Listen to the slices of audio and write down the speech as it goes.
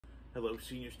Hello,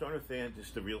 Senior Stoner fans.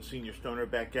 It's the real Senior Stoner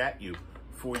back at you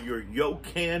for your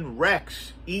Yocan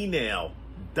Rex email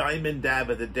Diamond Dab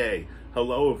of the Day.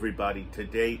 Hello, everybody.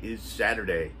 Today is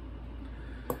Saturday.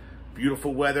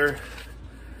 Beautiful weather.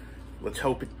 Let's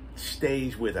hope it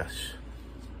stays with us.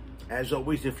 As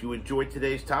always, if you enjoyed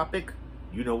today's topic,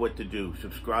 you know what to do.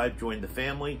 Subscribe, join the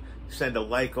family, send a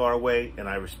like our way, and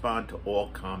I respond to all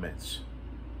comments.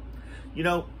 You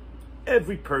know,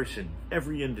 every person,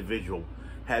 every individual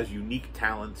has unique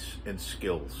talents and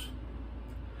skills.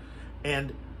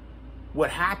 And what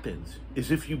happens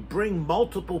is if you bring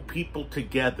multiple people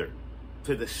together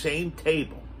to the same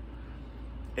table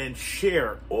and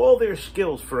share all their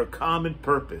skills for a common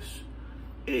purpose,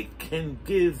 it can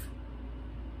give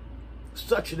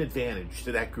such an advantage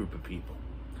to that group of people.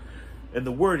 And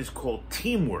the word is called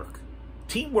teamwork.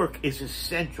 Teamwork is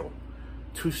essential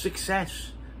to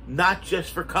success, not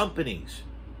just for companies.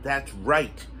 That's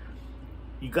right.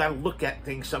 You got to look at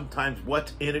things sometimes.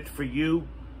 What's in it for you?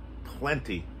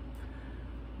 Plenty.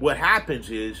 What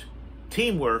happens is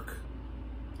teamwork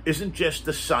isn't just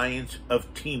the science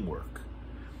of teamwork.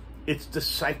 It's the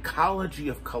psychology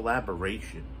of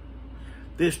collaboration.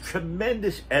 There's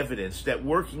tremendous evidence that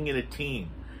working in a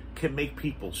team can make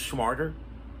people smarter,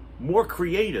 more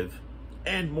creative,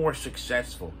 and more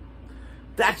successful.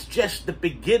 That's just the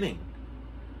beginning.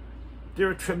 There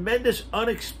are tremendous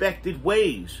unexpected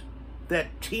ways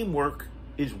that teamwork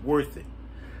is worth it.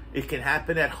 It can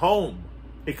happen at home.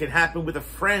 It can happen with a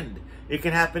friend. It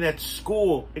can happen at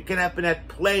school. It can happen at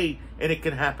play, and it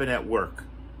can happen at work.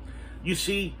 You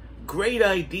see, great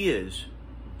ideas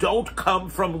don't come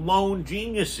from lone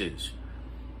geniuses.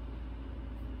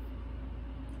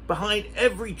 Behind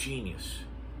every genius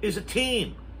is a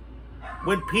team.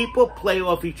 When people play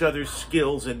off each other's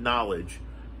skills and knowledge,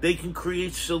 they can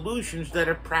create solutions that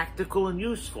are practical and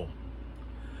useful.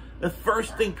 The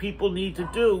first thing people need to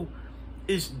do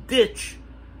is ditch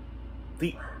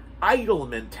the idle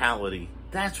mentality.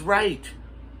 That's right.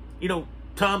 You know,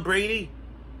 Tom Brady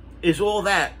is all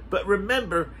that. But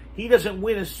remember, he doesn't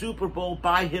win a Super Bowl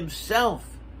by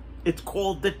himself. It's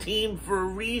called the team for a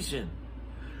reason.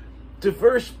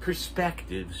 Diverse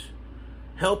perspectives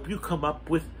help you come up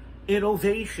with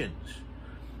innovations.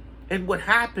 And what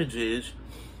happens is,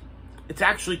 it's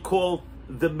actually called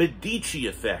the Medici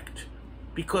effect,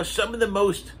 because some of the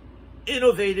most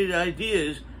innovative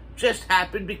ideas just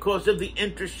happen because of the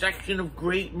intersection of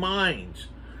great minds,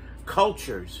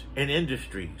 cultures, and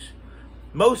industries.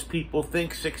 Most people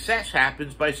think success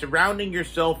happens by surrounding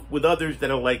yourself with others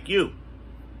that are like you.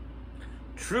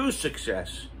 True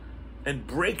success and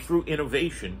breakthrough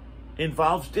innovation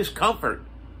involves discomfort.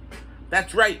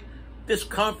 That's right,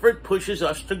 discomfort pushes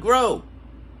us to grow.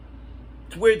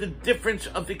 It's where the difference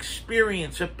of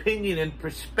experience, opinion, and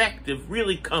perspective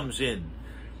really comes in.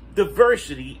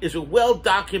 Diversity is a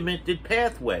well-documented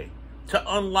pathway to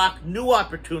unlock new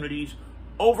opportunities,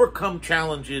 overcome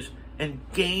challenges, and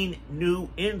gain new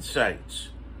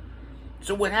insights.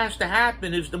 So what has to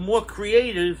happen is the more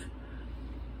creative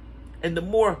and the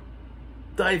more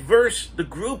diverse the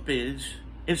group is,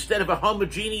 instead of a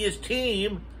homogeneous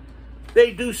team,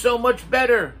 they do so much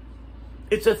better.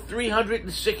 It's a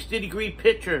 360-degree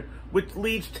picture, which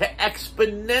leads to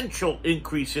exponential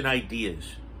increase in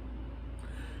ideas.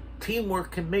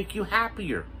 Teamwork can make you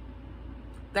happier.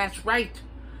 That's right.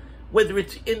 Whether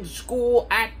it's in school,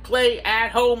 at play,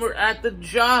 at home, or at the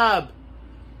job,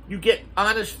 you get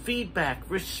honest feedback,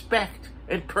 respect,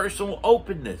 and personal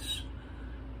openness.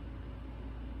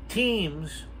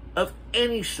 Teams of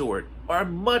any sort are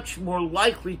much more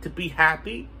likely to be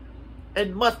happy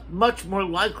and much more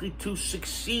likely to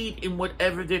succeed in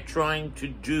whatever they're trying to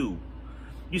do.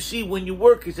 You see, when you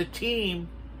work as a team,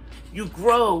 you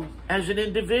grow as an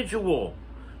individual.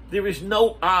 There is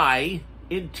no I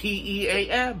in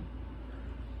TEAM.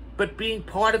 But being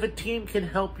part of a team can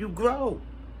help you grow.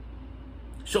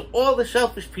 So all the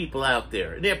selfish people out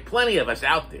there, and there are plenty of us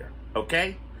out there,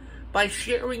 okay? By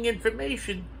sharing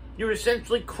information, you're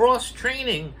essentially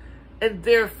cross-training, and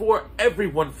therefore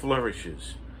everyone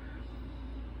flourishes.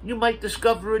 You might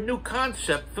discover a new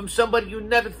concept from somebody you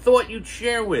never thought you'd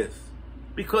share with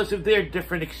because of their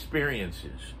different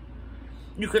experiences.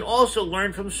 You can also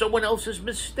learn from someone else's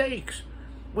mistakes,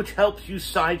 which helps you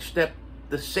sidestep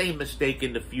the same mistake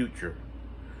in the future.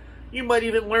 You might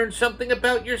even learn something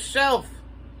about yourself.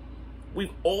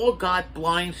 We've all got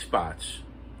blind spots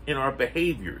in our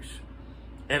behaviors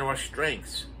and our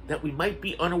strengths that we might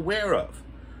be unaware of.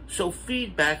 So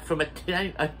feedback from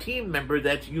a team member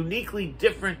that's uniquely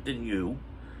different than you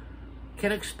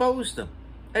can expose them,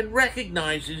 and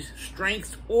recognizes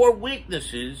strengths or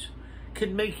weaknesses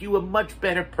can make you a much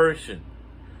better person.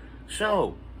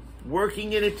 So,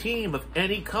 working in a team of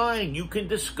any kind, you can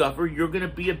discover you're going to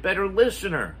be a better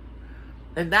listener.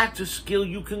 And that's a skill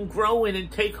you can grow in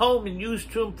and take home and use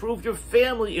to improve your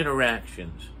family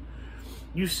interactions.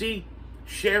 You see,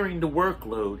 sharing the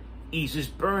workload eases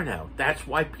burnout. That's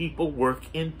why people work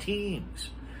in teams.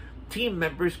 Team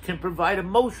members can provide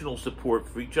emotional support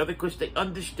for each other because they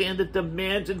understand the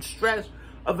demands and stress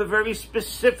of a very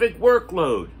specific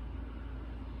workload.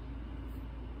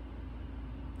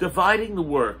 Dividing the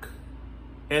work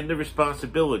and the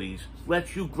responsibilities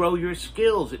lets you grow your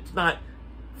skills. It's not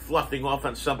fluffing off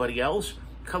on somebody else.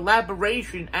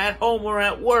 Collaboration at home or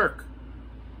at work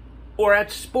or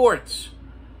at sports.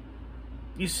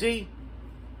 You see,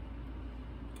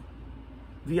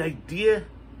 the idea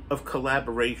of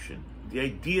collaboration, the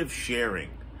idea of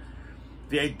sharing,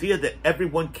 the idea that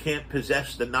everyone can't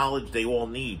possess the knowledge they all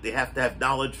need, they have to have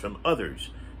knowledge from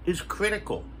others, is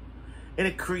critical. And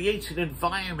it creates an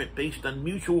environment based on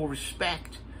mutual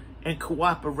respect and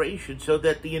cooperation so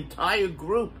that the entire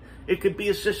group, it could be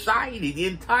a society, the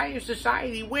entire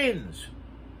society wins.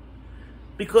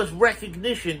 Because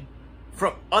recognition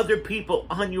from other people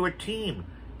on your team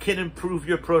can improve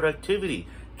your productivity.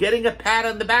 Getting a pat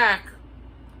on the back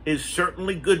is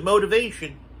certainly good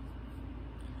motivation.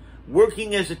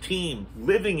 Working as a team,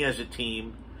 living as a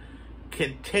team,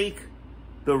 can take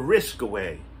the risk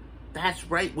away. That's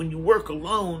right. When you work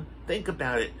alone, think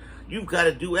about it. You've got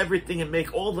to do everything and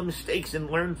make all the mistakes and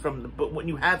learn from them. But when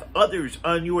you have others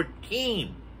on your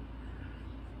team,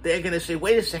 they're going to say,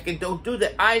 wait a second, don't do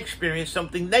that. I experienced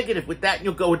something negative with that, and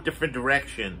you'll go a different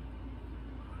direction.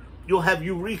 You'll have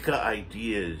eureka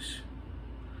ideas.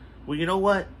 Well, you know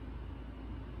what?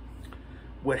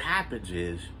 What happens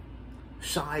is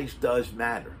size does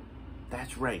matter.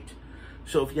 That's right.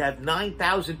 So if you have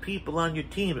 9,000 people on your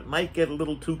team, it might get a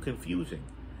little too confusing.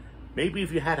 Maybe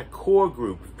if you had a core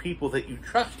group of people that you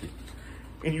trusted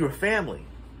in your family,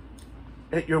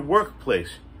 at your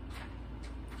workplace,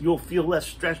 you'll feel less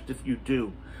stressed if you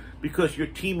do, because your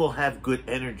team will have good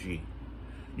energy.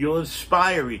 You'll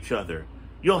inspire each other.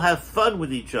 You'll have fun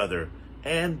with each other,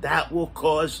 and that will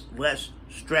cause less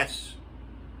stress.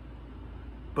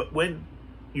 But when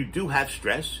you do have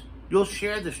stress, you'll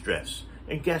share the stress.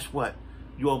 And guess what?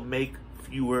 You'll make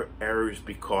fewer errors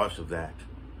because of that.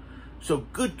 So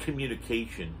good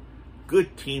communication,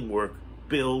 good teamwork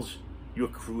builds your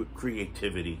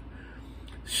creativity.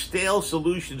 Stale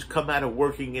solutions come out of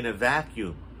working in a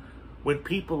vacuum. When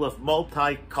people of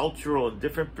multicultural and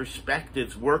different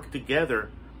perspectives work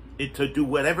together to do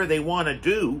whatever they want to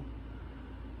do,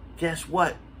 guess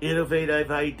what? Innovative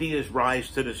ideas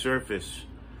rise to the surface.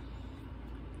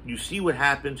 You see what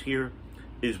happens here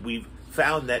is we've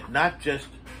found that not just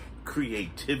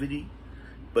creativity,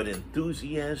 but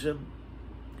enthusiasm,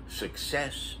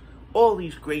 success, all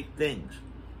these great things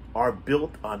are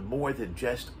built on more than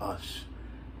just us.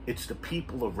 It's the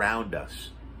people around us.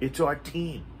 It's our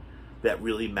team that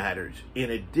really matters, in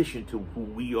addition to who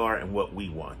we are and what we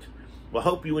want. Well, I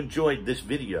hope you enjoyed this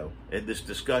video and this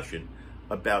discussion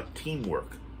about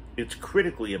teamwork. It's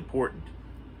critically important.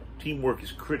 Teamwork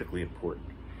is critically important.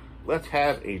 Let's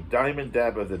have a diamond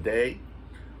dab of the day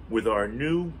with our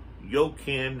new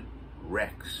Yocan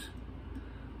Rex,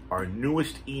 our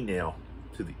newest e-nail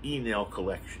to the e-nail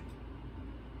collection.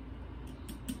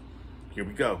 Here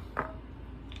we go.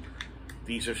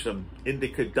 These are some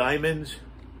indica diamonds.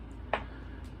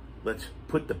 Let's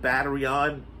put the battery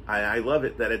on. I love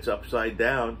it that it's upside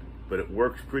down, but it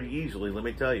works pretty easily, let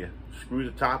me tell you. Screw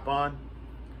the top on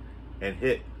and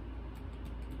hit.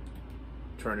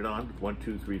 Turn it on, 1,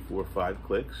 2, 3, 4, 5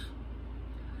 clicks,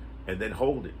 and then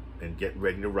hold it and get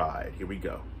ready to ride. Here we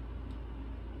go.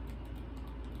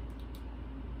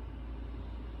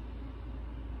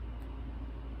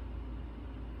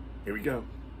 Here we go.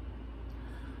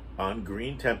 On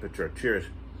green temperature. Cheers.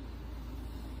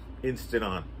 Instant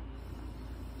on.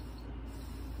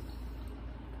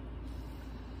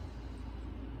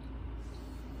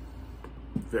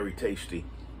 Very tasty.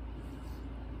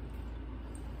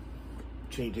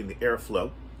 Changing the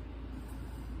airflow.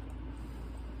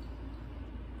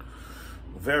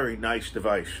 Very nice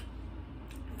device.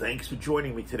 Thanks for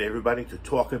joining me today, everybody, to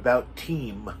talk about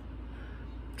team.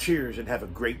 Cheers and have a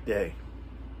great day.